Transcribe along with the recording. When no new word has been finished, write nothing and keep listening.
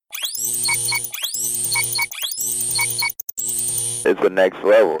it's the next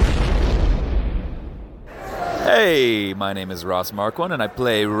level. Hey, my name is Ross Marquand, and I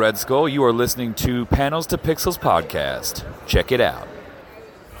play Red Skull. You are listening to Panels to Pixels podcast. Check it out.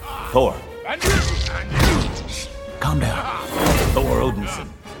 Thor. Calm down. Thor Odinson,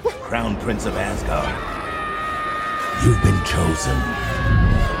 Crown Prince of Asgard. You've been chosen.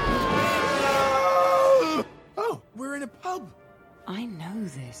 Oh, we're in a pub. I know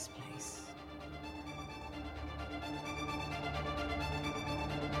this place.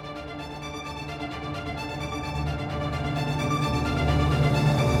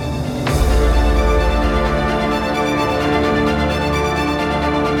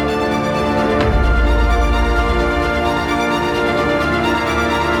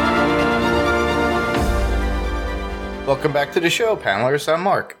 Welcome back to the show, panelists. I'm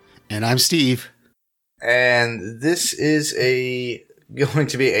Mark. And I'm Steve. And this is going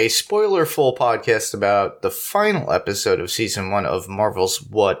to be a spoiler-full podcast about the final episode of Season 1 of Marvel's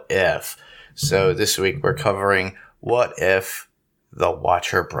What If. So this week we're covering What If the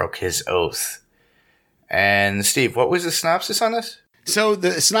Watcher Broke His Oath. And Steve, what was the synopsis on this? So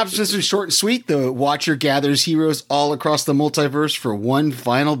the synopsis is short and sweet. The Watcher gathers heroes all across the multiverse for one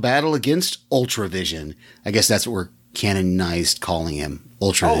final battle against Ultravision. I guess that's what we're canonized calling him.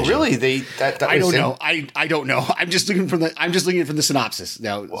 Ultravision. Oh, really? I don't know. I don't know. I'm just looking from the synopsis.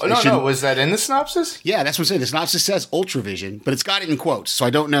 Now, no. Was that in the synopsis? Yeah, that's what I'm saying. The synopsis says Ultravision, but it's got it in quotes. So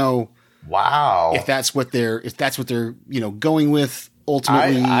I don't know. Wow. If that's what they're going with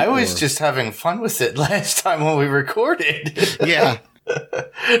ultimately. I was just having fun with it last time when we recorded. Yeah.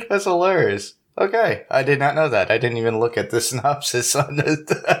 That's hilarious. Okay. I did not know that. I didn't even look at the synopsis on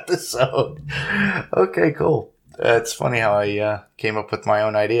the episode. Okay, cool. It's funny how I came up with my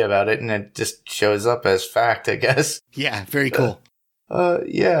own idea about it, and it just shows up as fact, I guess. Yeah, very cool.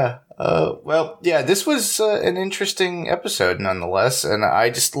 Yeah. This was an interesting episode nonetheless, and I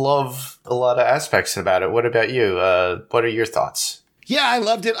just love a lot of aspects about it. What about you? What are your thoughts? Yeah, I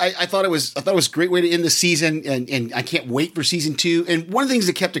loved it. I thought it was a great way to end the season, and I can't wait for season 2. And one of the things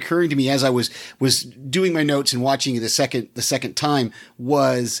that kept occurring to me as I was doing my notes and watching it the second time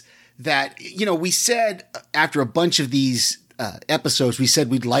was that, we said after a bunch of these episodes, we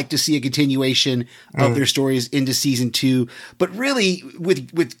said we'd like to see a continuation of their stories into season 2. But really,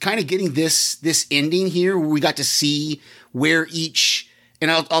 with kind of getting this ending here, where we got to see where each,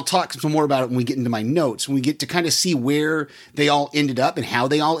 and I'll talk some more about it when we get into my notes, when we get to kind of see where they all ended up and how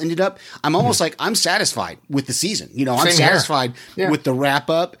they all ended up, I'm almost like I'm satisfied with the season. I'm satisfied with the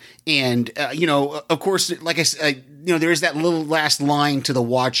wrap up. And, of course, like I said, there is that little last line to the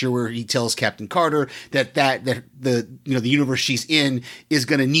Watcher where he tells Captain Carter that the universe she's in is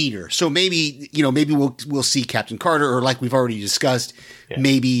going to need her. So maybe we'll see Captain Carter, or like we've already discussed,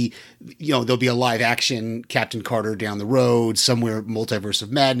 maybe, there'll be a live action Captain Carter down the road somewhere, Multiverse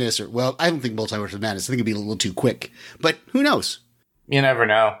of Madness, I don't think Multiverse of Madness. I think it'd be a little too quick, but who knows? You never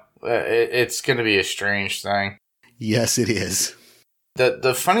know. It's going to be a strange thing. Yes, it is.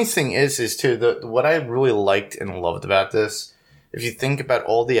 The funny thing is too, what I really liked and loved about this, if you think about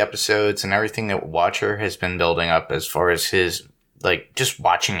all the episodes and everything that Watcher has been building up as far as his, just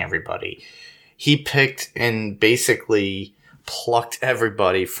watching everybody, he picked and basically plucked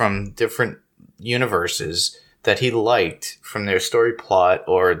everybody from different universes that he liked from their story plot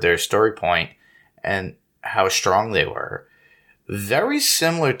or their story point and how strong they were. Very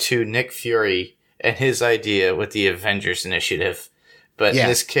similar to Nick Fury and his idea with the Avengers Initiative. But in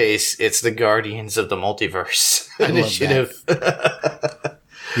this case, it's the Guardians of the Multiverse Initiative.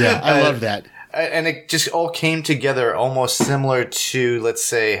 I love that. And it just all came together almost similar to, let's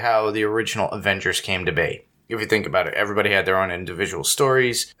say, how the original Avengers came to be. If you think about it, everybody had their own individual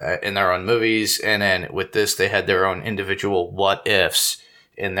stories in their own movies. And then with this, they had their own individual what-ifs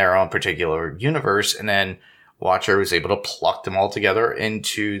in their own particular universe. And then Watcher was able to pluck them all together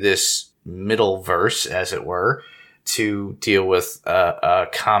into this middle verse, as it were, to deal with a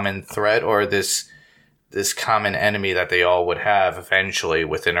common threat or this common enemy that they all would have eventually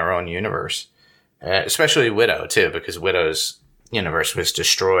within our own universe. Especially Widow, too, because Widow's universe was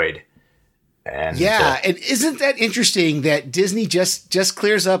destroyed. And and isn't that interesting that Disney just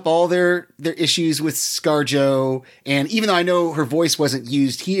clears up all their issues with ScarJo? And even though I know her voice wasn't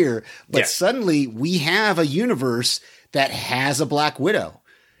used here, but suddenly we have a universe that has a Black Widow.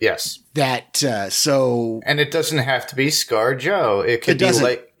 Yes. And it doesn't have to be ScarJo.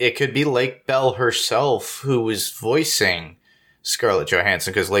 It could be Lake Bell herself who was voicing Scarlett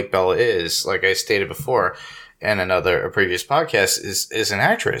Johansson, because Lake Bell is, like I stated before in a previous podcast, is an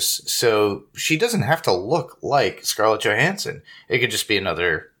actress. So she doesn't have to look like Scarlett Johansson. It could just be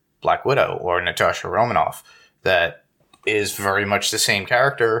another Black Widow or Natasha Romanoff that is very much the same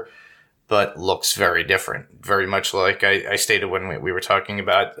character, but looks very different. Very much like I stated when we were talking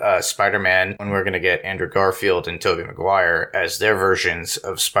about Spider-Man, when we're going to get Andrew Garfield and Tobey Maguire as their versions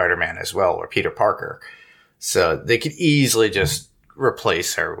of Spider-Man as well, or Peter Parker. So they could easily just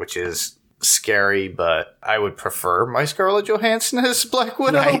replace her, which is scary, but I would prefer my Scarlett Johansson as Black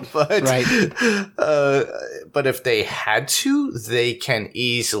Widow. Right, but, right. But if they had to, they can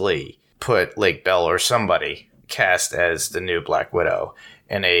easily put Lake Bell or somebody cast as the new Black Widow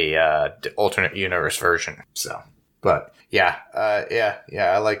in a alternate universe version. So, but yeah,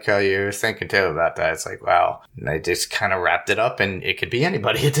 I like how you're thinking too about that. It's like, wow, and they just kind of wrapped it up, and it could be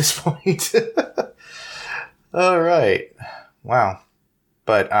anybody at this point. All right, wow.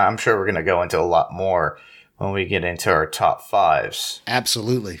 But I'm sure we're going to go into a lot more when we get into our top fives.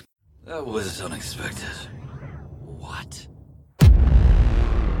 Absolutely. That was unexpected. What?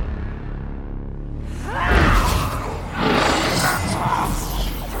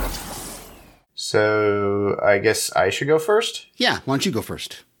 So I guess I should go first? Yeah, why don't you go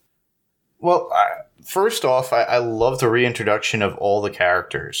first? Well, first off, I love the reintroduction of all the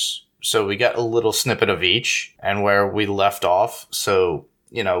characters. So we got a little snippet of each and where we left off. So,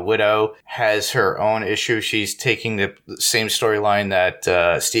 you know, Widow has her own issue. She's taking the same storyline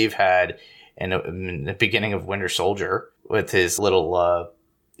that Steve had in the beginning of Winter Soldier with his little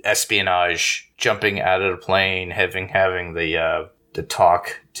espionage, jumping out of the plane, having the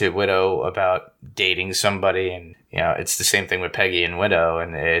talk to Widow about dating somebody. And, you know, it's the same thing with Peggy and Widow.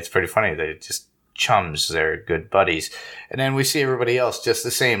 And it's pretty funny. They're just chums. They're good buddies. And then we see everybody else just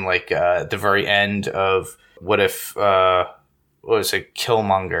the same, like at the very end of what if, what was it,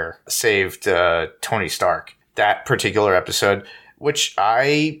 Killmonger saved Tony Stark. That particular episode, which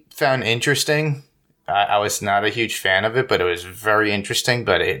I found interesting. I was not a huge fan of it, but it was very interesting.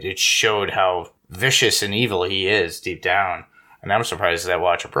 But it showed how vicious and evil he is deep down. And I'm surprised that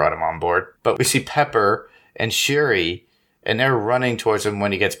Watcher brought him on board. But we see Pepper and Shuri, and they're running towards him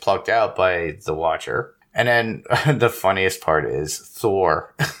when he gets plucked out by the Watcher. And then the funniest part is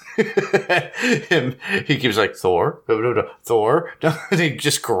Thor. He keeps like, Thor? Thor? He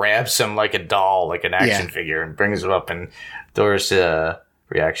just grabs him like a doll, like an action figure, and brings him up. And Thor's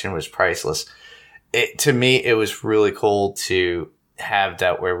reaction was priceless. To me, it was really cool to have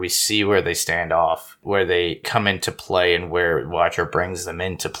that where we see where they stand off, where they come into play, and where Watcher brings them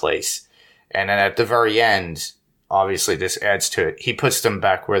into place. And then at the very end, obviously this adds to it. He puts them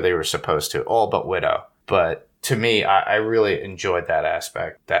back where they were supposed to, all but Widow. But to me, I really enjoyed that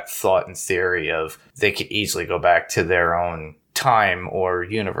aspect, that thought and theory of they could easily go back to their own time or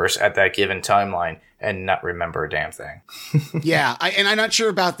universe at that given timeline and not remember a damn thing. Yeah, and I'm not sure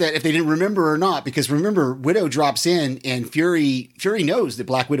about that if they didn't remember or not, because remember, Widow drops in and Fury knows that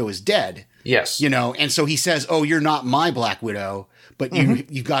Black Widow is dead. Yes. You know, and so he says, oh, you're not my Black Widow, but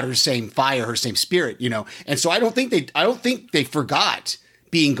you've got her same fire, her same spirit, you know. And so I don't think they forgot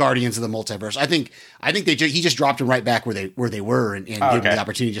being Guardians of the Multiverse. I think he just dropped them right back where they were and gave them the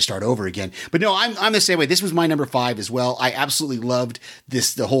opportunity to start over again. But no, I'm the same way. This was my number 5 as well. I absolutely loved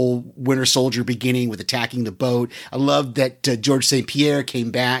the whole Winter Soldier beginning with attacking the boat. I loved that George St. Pierre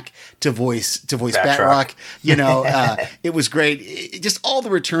came back to voice Batroc. You know, it was great. Just all the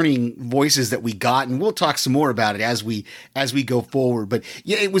returning voices that we got, and we'll talk some more about it as we go forward. But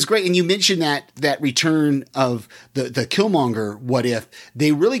yeah, it was great. And you mentioned that return of the Killmonger what if.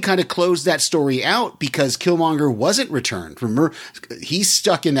 They really kind of closed that story out because Killmonger wasn't returned. Remember, he's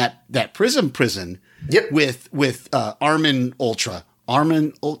stuck in that prison with Armin Ultra.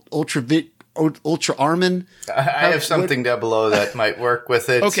 Armin Ultra Armin. I have something down below that might work with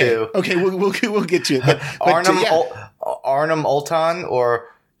it too. Okay, we'll get to it. But Arnim Ultan or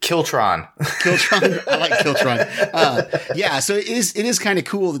Kiltron. I like Kiltron. So it is kind of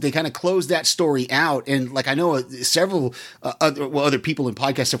cool that they kind of closed that story out. And like, I know several other people in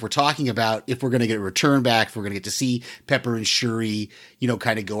podcast stuff were talking about if we're going to get a return back, if we're going to get to see Pepper and Shuri, you know,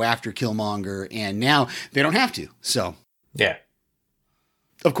 kind of go after Killmonger. And now they don't have to. So yeah,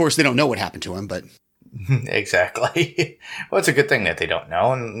 of course they don't know what happened to him, but exactly. Well, it's a good thing that they don't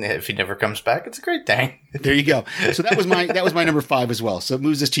know, and if he never comes back, it's a great thing. There you go. So that was my number 5 as well. So it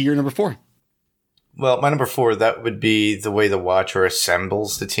moves us to your number 4. Well, my number 4, that would be the way the Watcher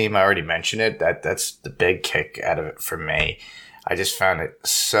assembles the team. I already mentioned it. That's the big kick out of it for me. I just found it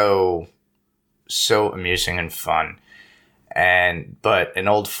so amusing and fun. But an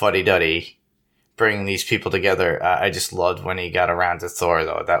old fuddy-duddy bringing these people together. I just loved when he got around to Thor,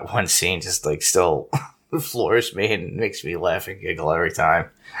 though. That one scene just like still floors me and makes me laugh and giggle every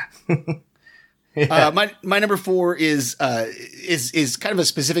time. My number 4 is kind of a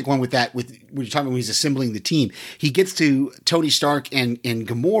specific one with that. With when you're talking when he's assembling the team, he gets to Tony Stark and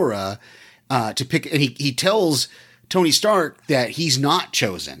Gamora to pick, and he tells Tony Stark that he's not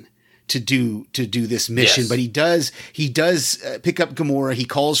chosen to do this mission, but he does pick up Gamora. He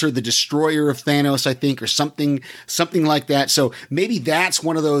calls her the destroyer of Thanos, I think, or something like that. So maybe that's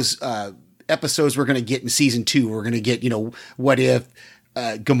one of those episodes we're going to get in season 2. We're going to get, what if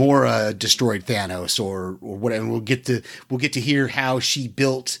Gamora destroyed Thanos or whatever. We'll get to hear how she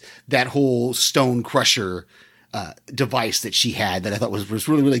built that whole stone crusher device that she had that I thought was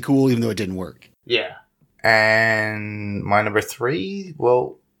really, really cool, even though it didn't work. Yeah. And my number 3,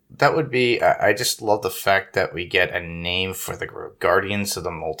 well, that would be, I just love the fact that we get a name for the group, Guardians of the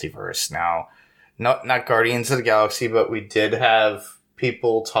Multiverse. Now, not Guardians of the Galaxy, but we did have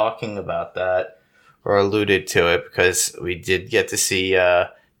people talking about that or alluded to it, because we did get to see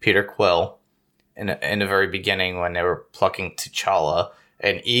Peter Quill in the very beginning when they were plucking T'Challa,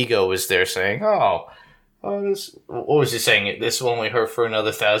 and Ego was there saying, what was he saying? This will only hurt for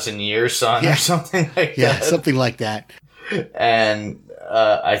another 1,000 years, son, or something like that. Yeah, something like that. And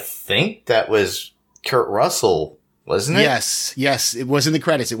I think that was Kurt Russell, wasn't it? Yes, it was in the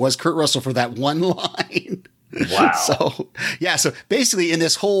credits. It was Kurt Russell for that one line. Wow. So basically in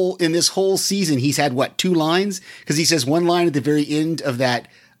this whole season, he's had 2 lines? Because he says one line at the very end of that,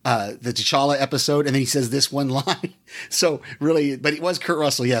 the T'Challa episode, and then he says this one line. So really, but it was Kurt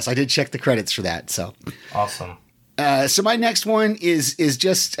Russell. Yes, I did check the credits for that. So awesome. So my next one is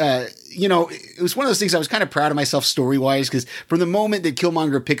just, it was one of those things I was kind of proud of myself story-wise, because from the moment that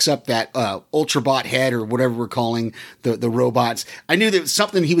Killmonger picks up that Ultrabot head, or whatever we're calling the robots, I knew that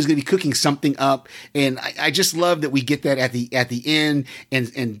something, he was going to be cooking something up, and I just love that we get that at the end,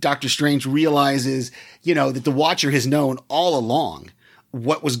 and Doctor Strange realizes, that the Watcher has known all along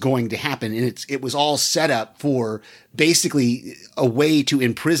what was going to happen. And it was all set up for basically a way to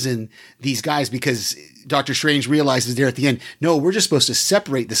imprison these guys, because Doctor Strange realizes there at the end, no, we're just supposed to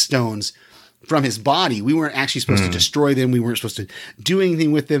separate the stones from his body. We weren't actually supposed to destroy them. We weren't supposed to do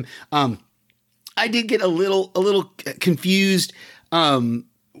anything with them. I did get a little confused,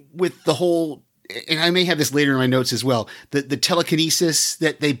 with the whole, and I may have this later in my notes as well, the telekinesis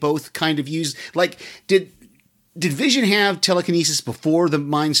that they both kind of used. Like, did Vision have telekinesis before the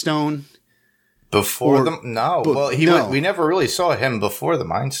Mind Stone? No. We never really saw him before the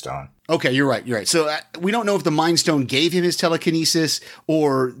Mind Stone. Okay, you're right. So we don't know if the Mind Stone gave him his telekinesis,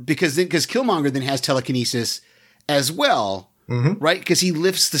 or because Killmonger then has telekinesis as well, right? Because he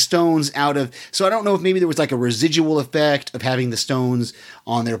lifts the stones out of. So I don't know if maybe there was like a residual effect of having the stones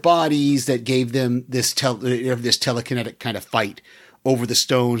on their bodies that gave them this telekinetic kind of fight over the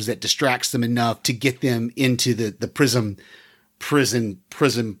stones that distracts them enough to get them into the prison.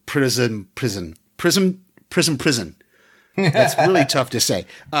 That's really tough to say.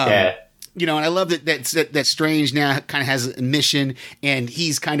 Yeah. And I love that Strange now kind of has a mission, and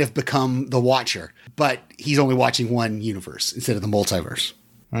he's kind of become the Watcher, but he's only watching one universe instead of the multiverse.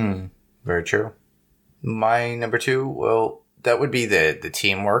 Very true. My number 2, well, that would be the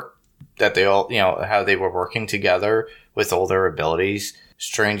teamwork that they all, how they were working together with all their abilities.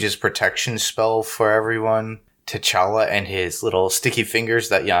 Strange's protection spell for everyone. T'Challa and his little sticky fingers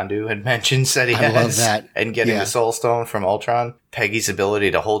that Yondu had mentioned said he has. I love that. And getting the Soul Stone from Ultron. Peggy's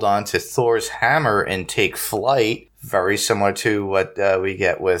ability to hold on to Thor's hammer and take flight. Very similar to what we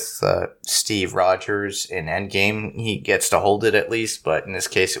get with Steve Rogers in Endgame. He gets to hold it at least, but in this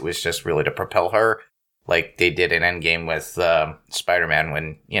case it was just really to propel her, like they did in Endgame with Spider-Man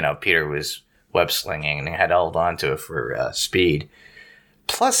when, Peter was web-slinging and had held on to it for speed.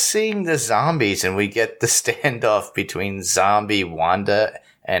 Plus seeing the zombies, and we get the standoff between zombie Wanda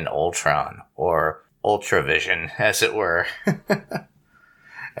and Ultron, or Ultravision, as it were.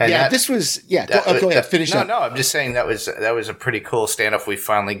 This was go ahead, finish up. No, I'm just saying that was a pretty cool standoff. We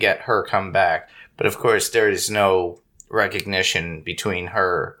finally get her come back, but of course there is no recognition between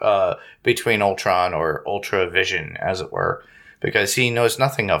her, between Ultron or Ultravision, as it were, because he knows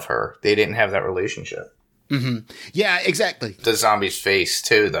nothing of her. They didn't have that relationship. Mm-hmm. Yeah, exactly. The zombie's face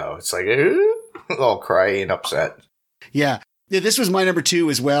too, though. It's like all cryy and upset. Yeah, this was my number 2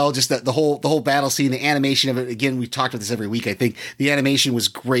 as well. Just the whole battle scene, the animation of it. Again, we talked about this every week. I think the animation was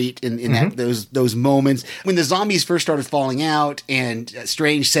great in that those moments when the zombies first started falling out, and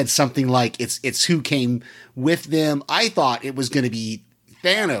Strange said something like, "It's who came with them." I thought it was going to be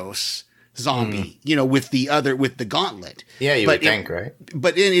Thanos zombie, with the gauntlet. Yeah, you would think, right?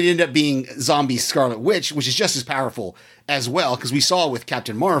 But then it ended up being zombie Scarlet Witch, which is just as powerful as well, because we saw with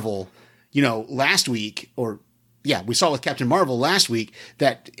Captain Marvel, last week, we saw with Captain Marvel last week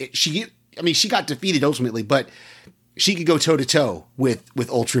that she I mean, she got defeated ultimately, but she could go toe to toe with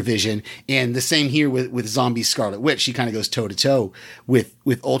Ultra Vision, and the same here with Zombie Scarlet Witch. She kind of goes toe to toe with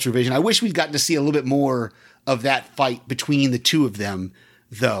Ultra Vision. I wish we'd gotten to see a little bit more of that fight between the two of them,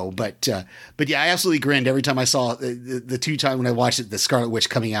 though. But yeah, I absolutely grinned every time I saw the two times when I watched it, the Scarlet Witch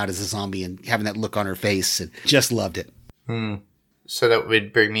coming out as a zombie and having that look on her face, and just loved it. So that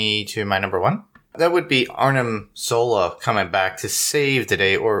would bring me to my number one. That would be Arnim Zola coming back to save the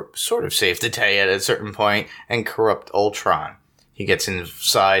day, or sort of save the day at a certain point, and corrupt Ultron. He gets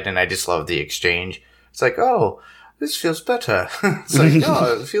inside, and I just love the exchange. It's like, oh, this feels better. It's like,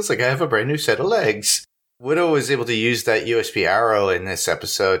 oh, it feels like I have a brand new set of legs. Widow was able to use that USB arrow in this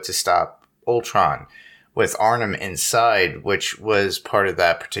episode to stop Ultron with Arnim inside, which was part of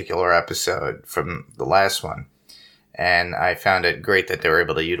that particular episode from the last one. And I found it great that they were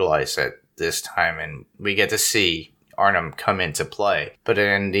able to utilize it this time, and we get to see Arnim come into play. But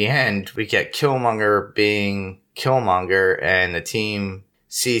in the end, we get Killmonger being Killmonger, and the team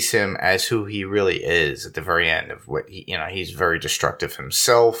sees him as who he really is at the very end of what he's very destructive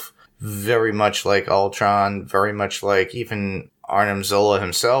himself, very much like Ultron, very much like even Arnim Zola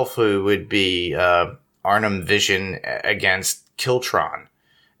himself, who would be Arnim Vision against Killtron,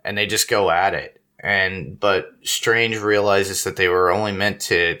 and they just go at it. But Strange realizes that they were only meant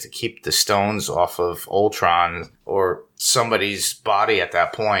to keep the stones off of Ultron or somebody's body at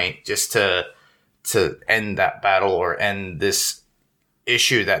that point, just to end that battle or end this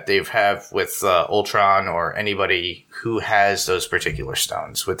issue that they've have with Ultron or anybody who has those particular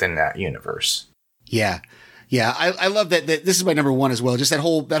stones within that universe. Yeah. Yeah, I love that this is my number one as well. Just that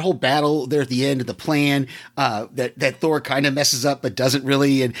whole battle there at the end of the plan that Thor kind of messes up but doesn't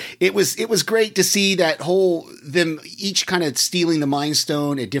really, and it was great to see that whole them each kind of stealing the Mind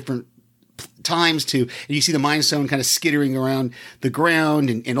Stone at different times and you see the Mind Stone kind of skittering around the ground,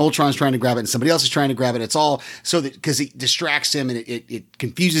 and Ultron's trying to grab it and somebody else is trying to grab it. It's all so that because it distracts him and it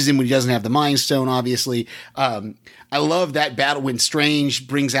confuses him when he doesn't have the Mind Stone, obviously. I love that battle when Strange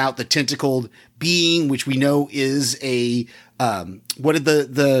brings out the tentacled being, which we know is a what did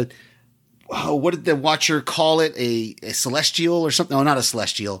the Watcher call it? A celestial or something? No, not a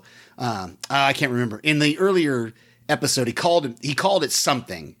celestial. I can't remember. In the earlier episode, he called it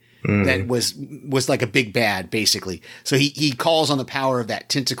something. That was like a big bad, basically. So he calls on the power of that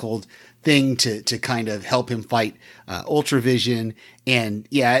tentacled thing to kind of help him fight Ultra Vision. And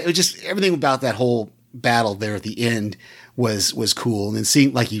yeah, it was just everything about that whole battle there at the end was cool. And then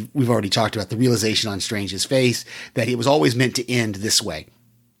seeing, like we've already talked about, the realization on Strange's face that it was always meant to end this way,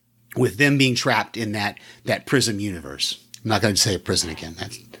 with them being trapped in that prism universe. I'm not going to say a prison again.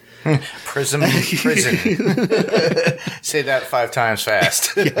 That's prison. Say that 5 times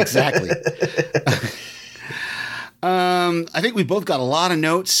fast. Yeah, exactly. I think we both got a lot of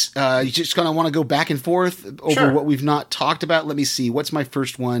notes. You just kind of want to go back and forth over what we've not talked about. Let me see. What's my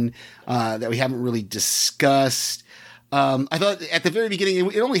first one that we haven't really discussed? I thought at the very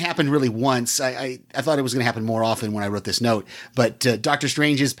beginning, it only happened really once. I thought it was going to happen more often when I wrote this note. But Doctor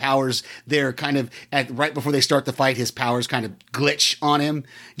Strange's powers, they're kind of right before they start the fight, his powers kind of glitch on him,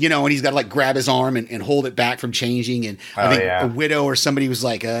 and he's got to like grab his arm and hold it back from changing. And I think a Widow or somebody was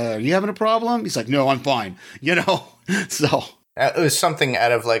like, "Are you having a problem?" He's like, "No, I'm fine." So. It was something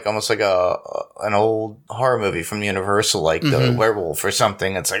out of like almost like an old horror movie from Universal, like the werewolf or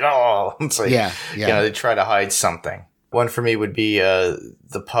something. It's like, they try to hide something. One for me would be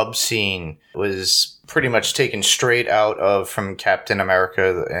the pub scene was pretty much taken straight out of from Captain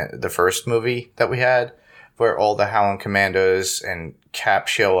America, the first movie that we had, where all the Howling Commandos and Cap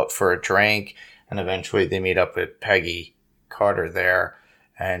show up for a drink, and eventually they meet up with Peggy Carter there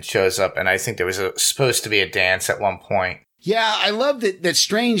and shows up. And I think there was supposed to be a dance at one point. Yeah, I love that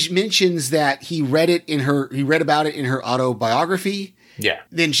Strange mentions that he read about it in her autobiography. Yeah.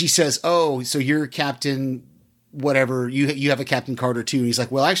 Then she says, "Oh, so you're Captain whatever, you have a Captain Carter too." And he's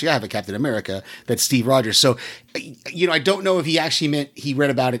like, "Well, actually I have a Captain America, that's Steve Rogers." So, I don't know if he actually meant he read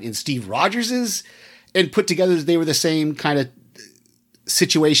about it in Steve Rogers's and put together they were the same kind of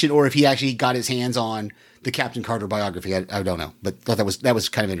situation, or if he actually got his hands on the Captain Carter biography. I don't know, but thought that was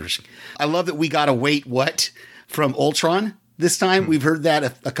kind of interesting. I love that we got a wait what from Ultron this time. We've heard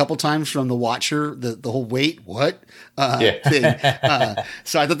that a couple times from the Watcher, the whole wait what thing.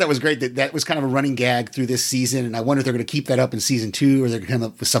 So I thought that was great. That was kind of a running gag through this season, and I wonder if they're going to keep that up in season 2, or they're going to come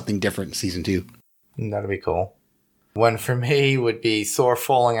up with something different in season 2. That'd be cool. One for me would be Thor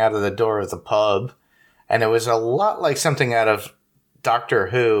falling out of the door of the pub, and it was a lot like something out of Doctor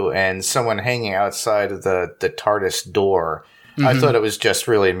Who and someone hanging outside of the TARDIS door. I thought it was just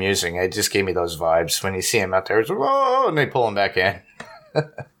really amusing. It just gave me those vibes when you see him out there. It's, whoa, and they pull him back in.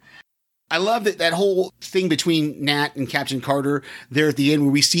 I love that whole thing between Nat and Captain Carter there at the end,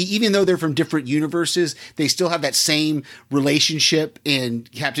 where we see, even though they're from different universes, they still have that same relationship.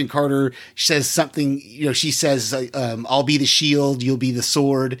 And Captain Carter says something, she says, I'll be the shield, you'll be the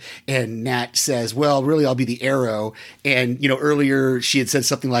sword. And Nat says, well, really, I'll be the arrow. And, earlier she had said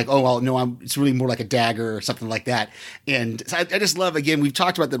something like, oh, well, no, it's really more like a dagger or something like that. And so I just love, again, we've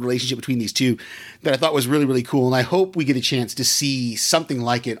talked about the relationship between these two that I thought was really, really cool. And I hope we get a chance to see something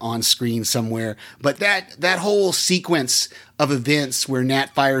like it on screen somewhere. But that whole sequence of events where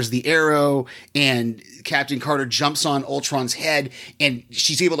Nat fires the arrow and Captain Carter jumps on Ultron's head and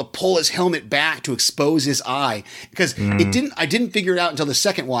she's able to pull his helmet back to expose his eye, because I didn't figure it out until the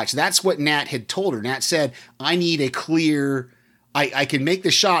second watch. That's what Nat had told her. Nat said, I need a clear, I can make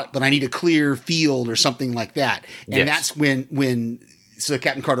the shot, but I need a clear field or something like that. And that's when so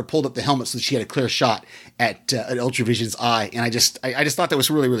Captain Carter pulled up the helmet so that she had a clear shot at Ultravision's eye. And I just thought that was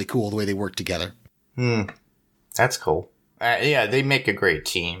really, really cool the way they worked together. That's cool. Yeah, they make a great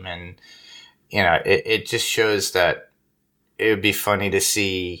team. And, it just shows that it would be funny to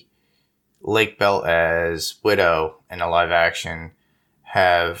see Lake Bell as Widow in a live action,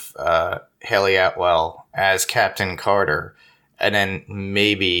 have Haley Atwell as Captain Carter, and then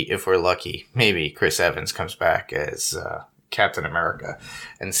maybe, if we're lucky, maybe Chris Evans comes back as Captain America,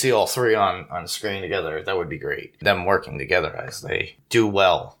 and see all three on screen together. That would be great. Them working together as they do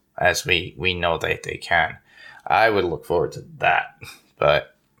well, as we know that they can. I would look forward to that,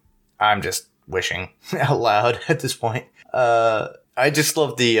 but I'm just wishing out loud at this point. I just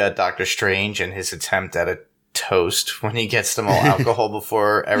love the Doctor Strange and his attempt at a toast when he gets them all alcohol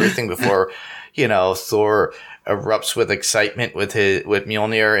before Thor erupts with excitement with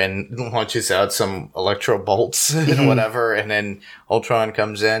Mjolnir and launches out some electro bolts and whatever, and then Ultron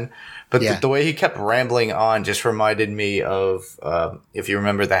comes in. But the way he kept rambling on just reminded me of, if you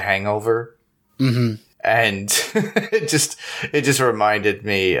remember The Hangover. Mm-hmm. And it just reminded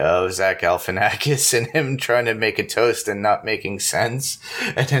me of Zach Galifianakis and him trying to make a toast and not making sense.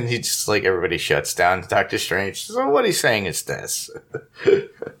 And then he just, everybody shuts down. Doctor Strange, so what he's saying is this.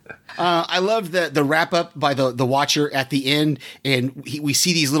 I love the wrap up by the Watcher at the end, and we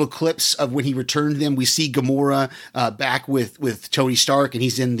see these little clips of when he returned them. We see Gamora back with Tony Stark, and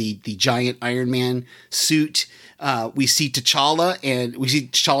he's in the giant Iron Man suit. We see T'Challa, and we see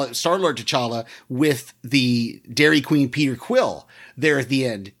Star-Lord T'Challa with the Dairy Queen Peter Quill there at the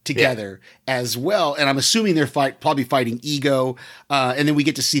end together as well. And I'm assuming they're probably fighting Ego. And then we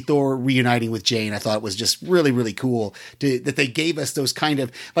get to see Thor reuniting with Jane. I thought it was just really, really cool that they gave us those kind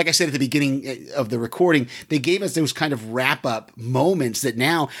of, like I said at the beginning of the recording, they gave us those kind of wrap up moments that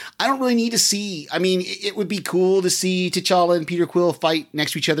now I don't really need to see. I mean, it would be cool to see T'Challa and Peter Quill fight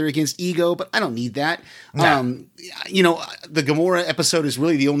next to each other against Ego, but I don't need that. No. The Gamora episode is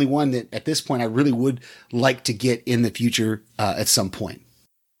really the only one that at this point I really would like to get in the future at some point.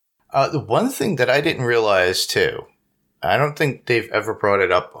 The one thing that I didn't realize too, I don't think they've ever brought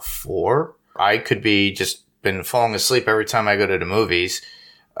it up before. I could be just been falling asleep every time I go to the movies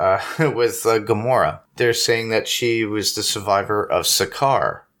with Gamora. They're saying that she was the survivor of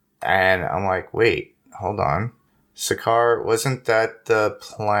Sakaar. And I'm like, wait, hold on. Sakaar, wasn't that the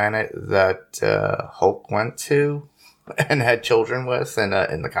planet that Hulk went to and had children with in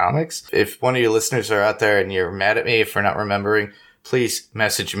the comics? If one of your listeners are out there and you're mad at me for not remembering, please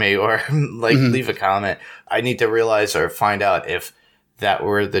message me or leave a comment. I need to realize or find out if that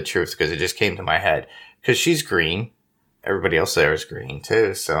were the truth, because it just came to my head. Because she's green. Everybody else there is green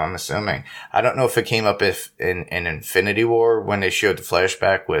too, so I'm assuming. I don't know if it came up in Infinity War when they showed the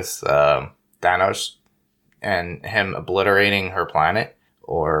flashback with Thanos and him obliterating her planet,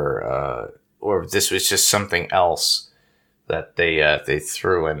 or this was just something else that they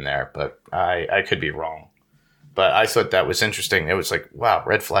threw in there. But I could be wrong. But I thought that was interesting. It was like, wow,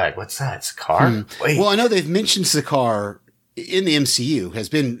 red flag. What's that? Sakaar? Wait. Well, I know they've mentioned Sakaar in the MCU.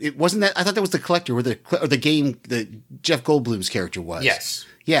 It wasn't that? I thought that was the Collector, or the game that Jeff Goldblum's character was. Yes.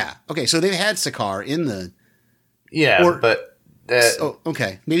 Yeah. Okay. So they've had Sakaar in the. Yeah, but.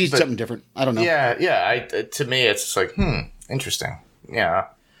 Okay. Maybe it's something different. I don't know. Yeah. To me, it's just like, interesting. Yeah.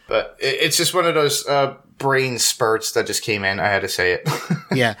 But it's just one of those brain spurts that just came in. I had to say it.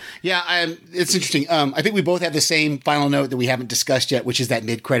 Yeah. It's interesting. I think we both have the same final note that we haven't discussed yet, which is that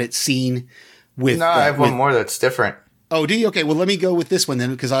mid-credit scene with. No, I have one more that's different. Oh, do you? Okay, well, let me go with this one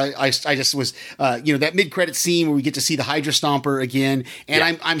then, because I just was, that mid-credit scene where we get to see the Hydra Stomper again,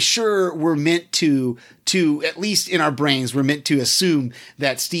 and I'm sure we're meant to at least in our brains, we're meant to assume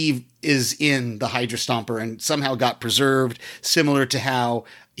that Steve is in the Hydra Stomper and somehow got preserved, similar to how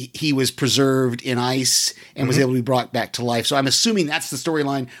he was preserved in ice and was able to be brought back to life. So I'm assuming that's the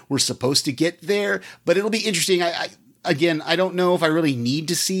storyline we're supposed to get there, but it'll be interesting. Again, I don't know if I really need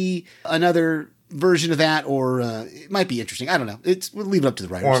to see another version of that, or it might be interesting. I don't know. We'll leave it up to the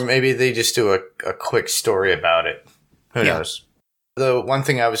writers. Or maybe they just do a quick story about it. Who knows? The one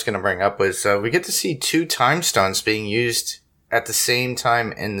thing I was going to bring up was we get to see 2 time stones being used at the same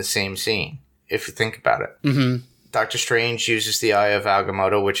time in the same scene, if you think about it. Mm-hmm. Doctor Strange uses the Eye of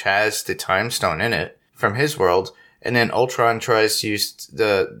Agamotto, which has the time stone in it from his world, and then Ultron tries to use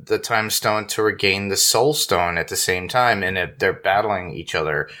the time stone to regain the soul stone at the same time, and they're battling each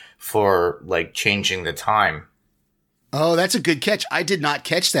other for, like, changing the time. Oh, that's a good catch. I did not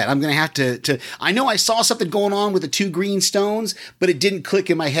catch that. I'm going to have to, I know I saw something going on with the 2 green stones, but it didn't click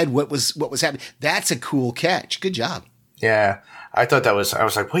in my head what was happening. That's a cool catch. Good job. Yeah. I thought I was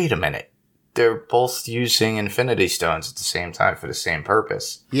like, wait a minute. They're both using Infinity Stones at the same time for the same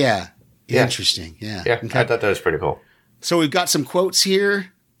purpose. Yeah. Interesting. Yeah. Yeah. Okay. I thought that was pretty cool. So we've got some quotes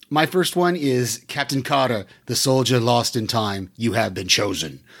here. My first one is, Captain Carter, the soldier lost in time. You have been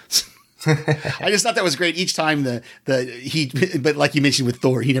chosen. I just thought that was great. Each time but like you mentioned with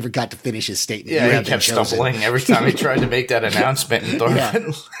Thor, he never got to finish his statement. Yeah, he kept stumbling every time he tried to make that announcement, and Thor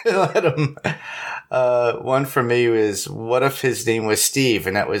wouldn't let him. One for me was, what if his name was Steve,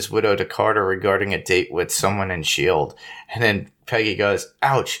 and that was Widow to Carter regarding a date with someone in S.H.I.E.L.D. And then Peggy goes,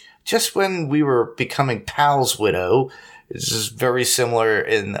 ouch, just when we were becoming pals, Widow. This is very similar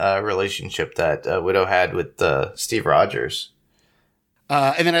in a relationship that Widow had with Steve Rogers.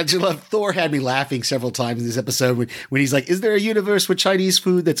 And then I just love, Thor had me laughing several times in this episode when he's like, is there a universe with Chinese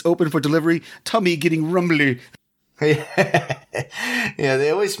food that's open for delivery? Tummy getting rumbly. Yeah, they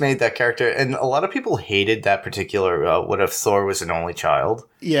always made that character. And a lot of people hated that particular, what if Thor was an only child?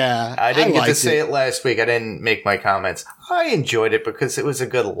 Yeah. I didn't get to say it last week. I didn't make my comments. I enjoyed it because it was a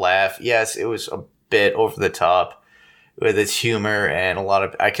good laugh. Yes, it was a bit over the top with its humor, and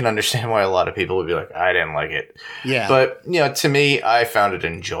I can understand why a lot of people would be like, I didn't like it. Yeah. But, to me, I found it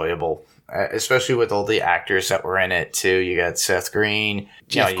enjoyable, especially with all the actors that were in it, too. You got Seth Green,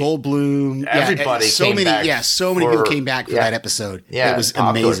 Jeff Goldblum. Everybody came back. Yeah, so many people came back for that episode. Yeah, it was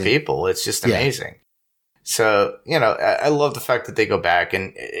popular amazing. people. It's just amazing. So, I love the fact that they go back,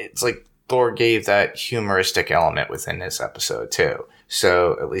 and it's like Thor gave that humoristic element within this episode, too.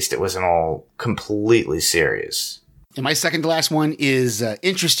 So, at least it wasn't all completely serious. And my second to last one is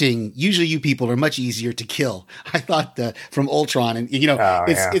interesting. Usually, you people are much easier to kill. I thought from Ultron, and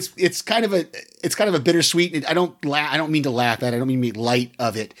it's kind of a bittersweet. I don't mean to laugh at it. I don't mean to make light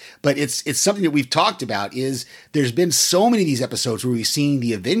of it, but it's something that we've talked about. Is there's been so many of these episodes where we've seen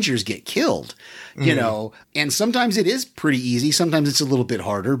the Avengers get killed, and sometimes it is pretty easy. Sometimes it's a little bit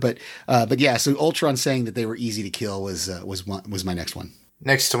harder, but yeah. So Ultron saying that they were easy to kill was my next one.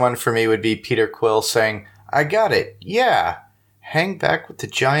 Next one for me would be Peter Quill saying, I got it. Yeah. Hang back with the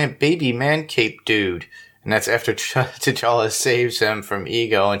giant baby man cape dude. And that's after T'Challa saves him from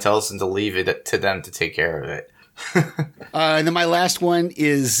Ego and tells him to leave it to them to take care of it. And then my last one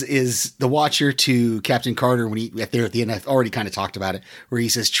is the Watcher to Captain Carter when at the end, I've already kind of talked about it, where he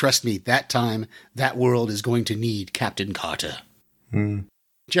says, trust me, that time, that world is going to need Captain Carter.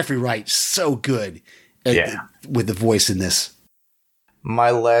 Jeffrey Wright, so good with the voice in this.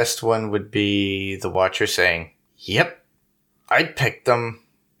 My last one would be the Watcher saying, yep, I picked them.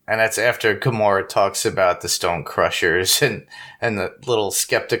 And that's after Gamora talks about the Stone Crushers and the little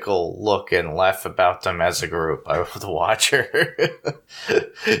skeptical look and laugh about them as a group of the Watcher.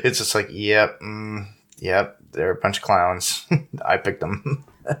 It's just like, yep, they're a bunch of clowns. I picked them.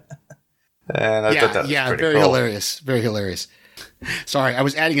 And I thought that was pretty very cool. hilarious. Very hilarious. Sorry, I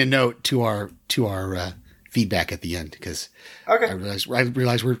was adding a note to our feedback at the end because I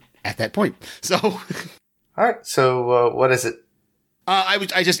realized we're at that point. So, all right. So, what is it?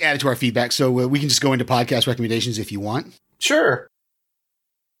 I just added to our feedback, so we can just go into podcast recommendations if you want. Sure.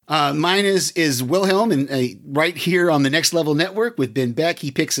 Mine is Wilhelm, and right here on the Next Level Network with Ben Beck. He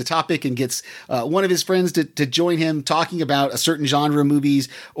picks a topic and gets one of his friends to join him talking about a certain genre of movies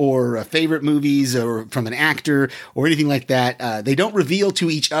or favorite movies or from an actor or anything like that. They don't reveal to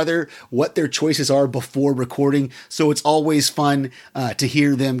each other what their choices are before recording, so it's always fun to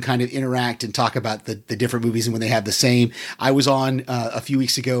hear them kind of interact and talk about the different movies and when they have the same. I was on a few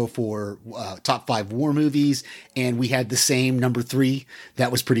weeks ago for Top 5 War Movies, and we had the same number 3.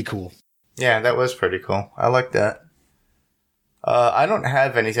 That was pretty cool. Yeah, that was pretty cool. I like that. I don't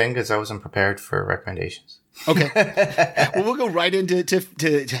have anything because I wasn't prepared for recommendations. Okay. Well, we'll go right into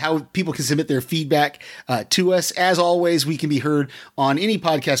to how people can submit their feedback to us. As always, we can be heard on any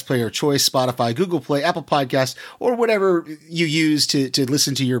podcast player of choice, Spotify, Google Play, Apple Podcasts, or whatever you use to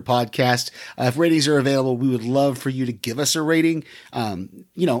listen to your podcast. If ratings are available, we would love for you to give us a rating. A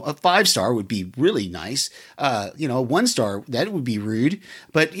 5-star would be really nice. A 1-star, that would be rude.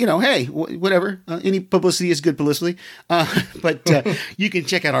 But, hey, whatever. Any publicity is good publicity. But you can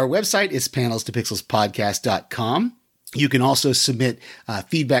check out our website. It's panelstopixelspodcast.com. You can also submit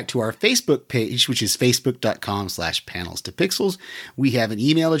feedback to our Facebook page, which is facebook.com/panelstopixels. We have an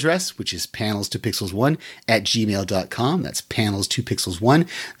email address, which is panelstopixels1@gmail.com. That's panels2pixels1,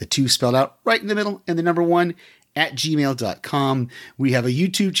 the 2 spelled out right in the middle, and the number 1 @gmail.com. We have a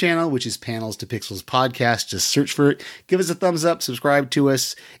YouTube channel, which is Panels to Pixels Podcast. Just search for it. Give us a thumbs up, subscribe to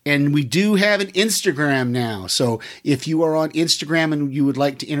us. And we do have an Instagram now. So if you are on Instagram and you would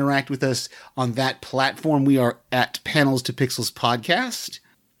like to interact with us on that platform, we are at Panels to Pixels Podcast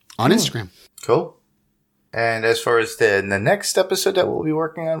on Instagram. Cool. And as far as the next episode that we'll be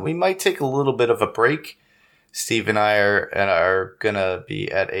working on, we might take a little bit of a break. Steve and I are going to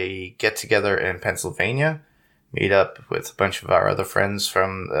be at a get-together in Pennsylvania. Meet up with a bunch of our other friends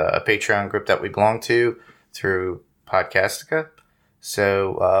from a Patreon group that we belong to through Podcastica.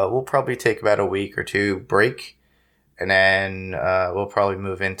 So we'll probably take about a week or two break, and then we'll probably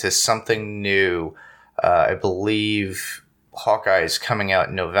move into something new. I believe Hawkeye is coming out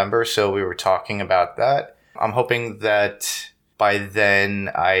in November, so we were talking about that. I'm hoping that by then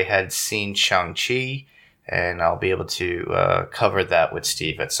I had seen Shang-Chi, and I'll be able to cover that with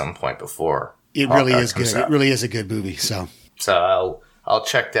Steve at some point before. It really is good. It really is a good movie. So I'll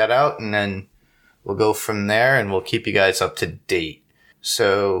check that out, and then we'll go from there, and we'll keep you guys up to date.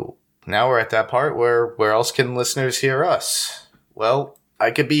 So now we're at that part where else can listeners hear us? Well,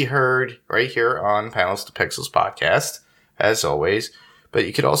 I could be heard right here on Panels to Pixels Podcast, as always, but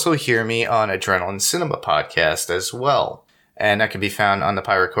you could also hear me on Adrenaline Cinema Podcast as well, and that can be found on the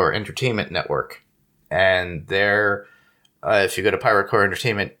Pirate Core Entertainment Network. And there, if you go to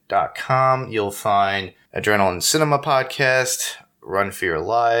piratecoreentertainment.com, you'll find Adrenaline Cinema Podcast, Run for Your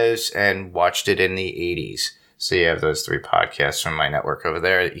Lives, and Watched It in the 80s. So you have those 3 podcasts from my network over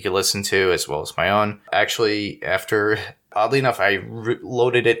there that you can listen to, as well as my own. Actually, oddly enough, I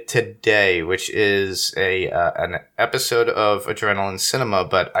loaded it today, which is an episode of Adrenaline Cinema,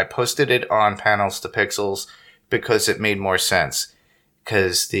 but I posted it on Panels to Pixels because it made more sense.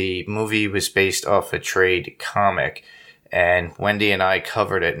 Because the movie was based off a trade comic, and Wendy and I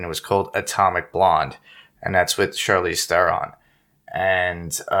covered it, and it was called Atomic Blonde, and that's with Charlize Theron.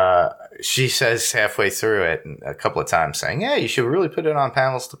 And she says halfway through it a couple of times saying, yeah, you should really put it on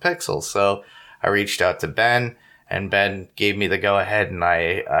Panels to Pixels. So I reached out to Ben, and Ben gave me the go-ahead, and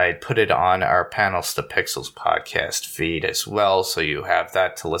I put it on our Panels to Pixels podcast feed as well, so you have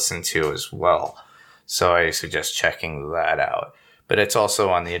that to listen to as well. So I suggest checking that out. But it's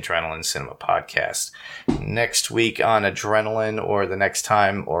also on the Adrenaline Cinema Podcast. Next week on Adrenaline, or the next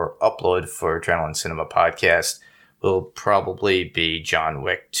time or upload for Adrenaline Cinema Podcast, will probably be John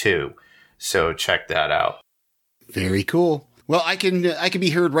Wick 2. So check that out. Very cool. Well, I can be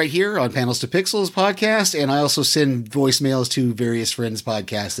heard right here on Panels to Pixels Podcast, and I also send voicemails to various friends'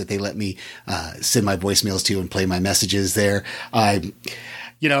 podcasts that they let me send my voicemails to and play my messages there.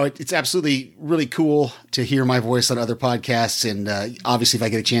 It's absolutely really cool to hear my voice on other podcasts. And obviously, if I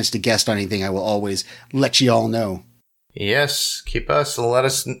get a chance to guest on anything, I will always let you all know. Yes, keep us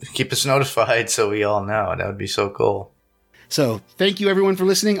notified so we all know. That would be so cool. So thank you, everyone, for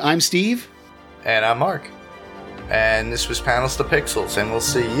listening. I'm Steve. And I'm Mark. And this was Panels to Pixels, and we'll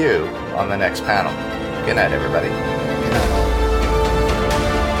see you on the next panel. Good night, everybody.